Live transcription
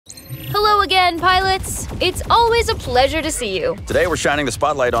Hello again, pilots! It's always a pleasure to see you. Today we're shining the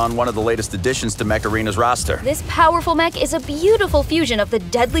spotlight on one of the latest additions to Mech Arena's roster. This powerful mech is a beautiful fusion of the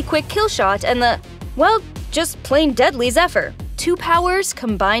deadly quick Killshot and the, well, just plain deadly Zephyr. Two powers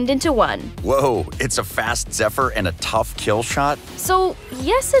combined into one. Whoa, it's a fast Zephyr and a tough Killshot? So,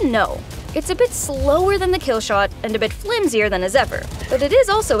 yes and no. It's a bit slower than the Killshot and a bit flimsier than a Zephyr, but it is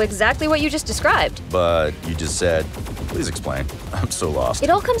also exactly what you just described. But you just said, please explain. I'm so lost. It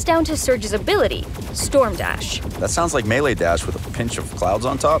all comes down to Surge's ability, Storm Dash. That sounds like Melee Dash with a pinch of clouds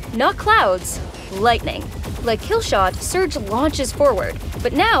on top? Not clouds, lightning. Like Killshot, Surge launches forward,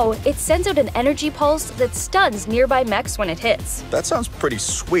 but now it sends out an energy pulse that stuns nearby mechs when it hits. That sounds pretty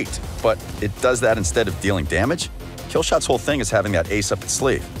sweet, but it does that instead of dealing damage? Killshot's whole thing is having that ace up its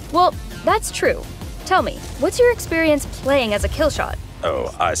sleeve. Well, that's true. Tell me, what's your experience playing as a Killshot?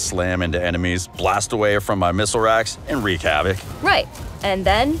 Oh, I slam into enemies, blast away from my missile racks, and wreak havoc. Right, and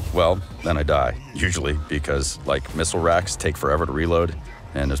then? Well, then I die, usually, because, like, missile racks take forever to reload,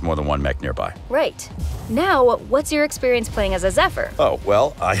 and there's more than one mech nearby. Right. Now, what's your experience playing as a Zephyr? Oh,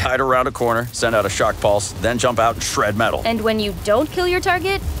 well, I hide around a corner, send out a shock pulse, then jump out and shred metal. And when you don't kill your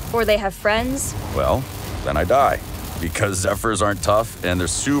target, or they have friends? Well, then I die. Because Zephyrs aren't tough and they're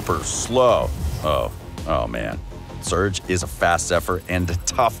super slow. Oh man. Surge is a fast Zephyr and a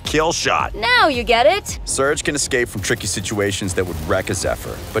tough Killshot. Now you get it! Surge can escape from tricky situations that would wreck a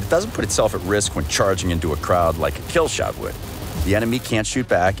Zephyr, but it doesn't put itself at risk when charging into a crowd like a Killshot would. The enemy can't shoot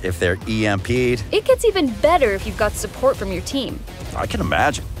back if they're EMP'd. It gets even better if you've got support from your team. I can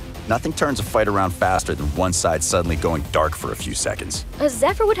imagine. Nothing turns a fight around faster than one side suddenly going dark for a few seconds. A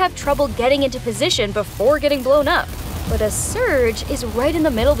Zephyr would have trouble getting into position before getting blown up. But a Surge is right in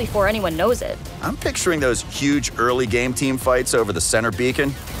the middle before anyone knows it. I'm picturing those huge early game team fights over the center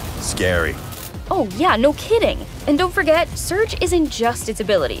beacon. Scary. Oh yeah, no kidding. And don't forget, Surge isn't just its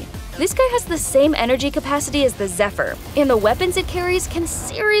ability. This guy has the same energy capacity as the Zephyr, and the weapons it carries can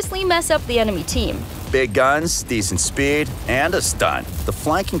seriously mess up the enemy team. Big guns, decent speed, and a stun. The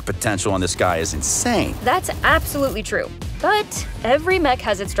flanking potential on this guy is insane. That's absolutely true. But every mech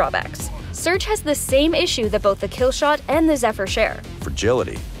has its drawbacks. Surge has the same issue that both the Killshot and the Zephyr share.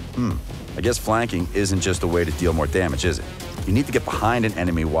 Fragility. I guess flanking isn't just a way to deal more damage, is it? You need to get behind an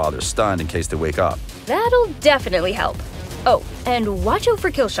enemy while they're stunned in case they wake up. That'll definitely help. Oh, and watch out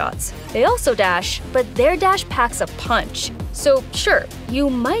for Killshots. They also dash, but their dash packs a punch. So sure, you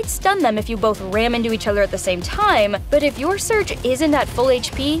might stun them if you both ram into each other at the same time, but if your Surge isn't at full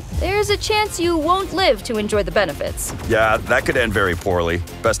HP, there's a chance you won't live to enjoy the benefits. Yeah, that could end very poorly.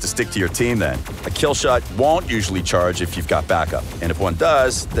 Best to stick to your team then. A Killshot won't usually charge if you've got backup, and if one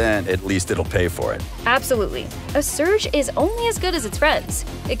does, then at least it'll pay for it. Absolutely. A Surge is only as good as its friends.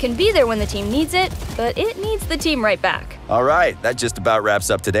 It can be there when the team needs it, but it needs the team right back. All right, that just about wraps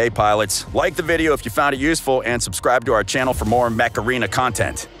up today, pilots. Like the video if you found it useful, and subscribe to our channel for more Mech Arena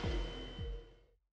content.